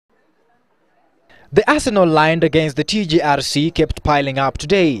The arsenal lined against the TJRC kept piling up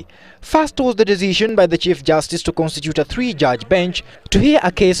today. First was the decision by the Chief Justice to constitute a three-judge bench to hear a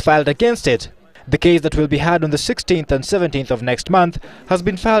case filed against it. The case that will be heard on the 16th and 17th of next month has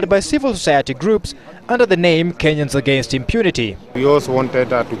been filed by civil society groups under the name Kenyans Against Impunity. We also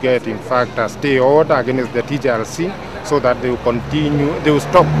wanted to get, in fact, a stay order against the TJRC so that they will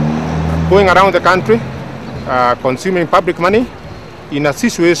stop going around the country consuming public money in a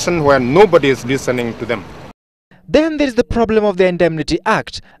situation where nobody is listening to them. Then there is the problem of the Indemnity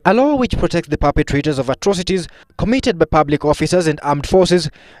Act, a law which protects the perpetrators of atrocities committed by public officers and armed forces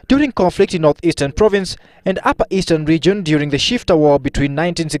during conflict in Northeastern Province and Upper Eastern Region during the Shifta War between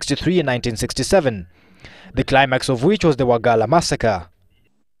 1963 and 1967, the climax of which was the Wagala massacre.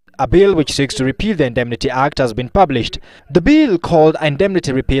 A bill which seeks to repeal the Indemnity Act has been published. The bill, called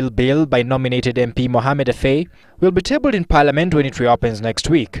Indemnity Repeal Bill by nominated MP Mohamed Affey, will be tabled in Parliament when it reopens next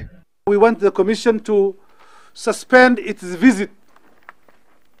week. We want the Commission to suspend its visit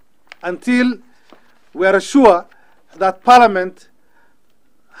until we are sure that Parliament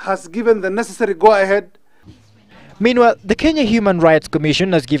has given the necessary go-ahead. Meanwhile, the Kenya Human Rights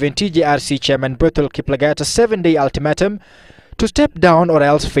Commission has given TJRC Chairman Bethwell Kiplagat a 7-day ultimatum to step down or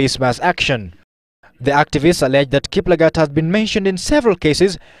else face mass action. The activists allege that Kiplagat has been mentioned in several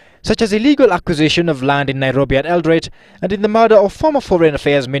cases, such as illegal acquisition of land in Nairobi and Eldoret and in the murder of former Foreign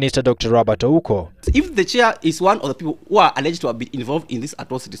Affairs Minister Dr. Robert Ouko. If the chair is one of the people who are alleged to have been involved in these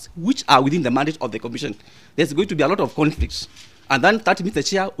atrocities, which are within the mandate of the commission, there's going to be a lot of conflicts. And then that means the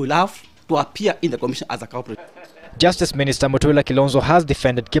chair will have to appear in the commission as a culprit. Justice Minister Mutula Kilonzo has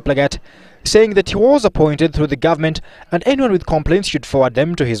defended Kiplagat, saying that he was appointed through the government and anyone with complaints should forward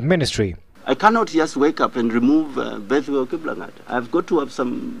them to his ministry. I cannot just wake up and remove Bethwell Kiplagat. I've got to have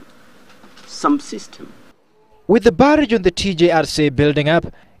some system. With the barrage on the TJRC building up,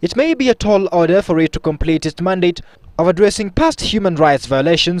 it may be a tall order for it to complete its mandate of addressing past human rights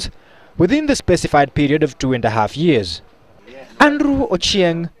violations within the specified period of 2.5 years. Andrew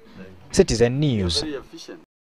Ochieng, Citizen News.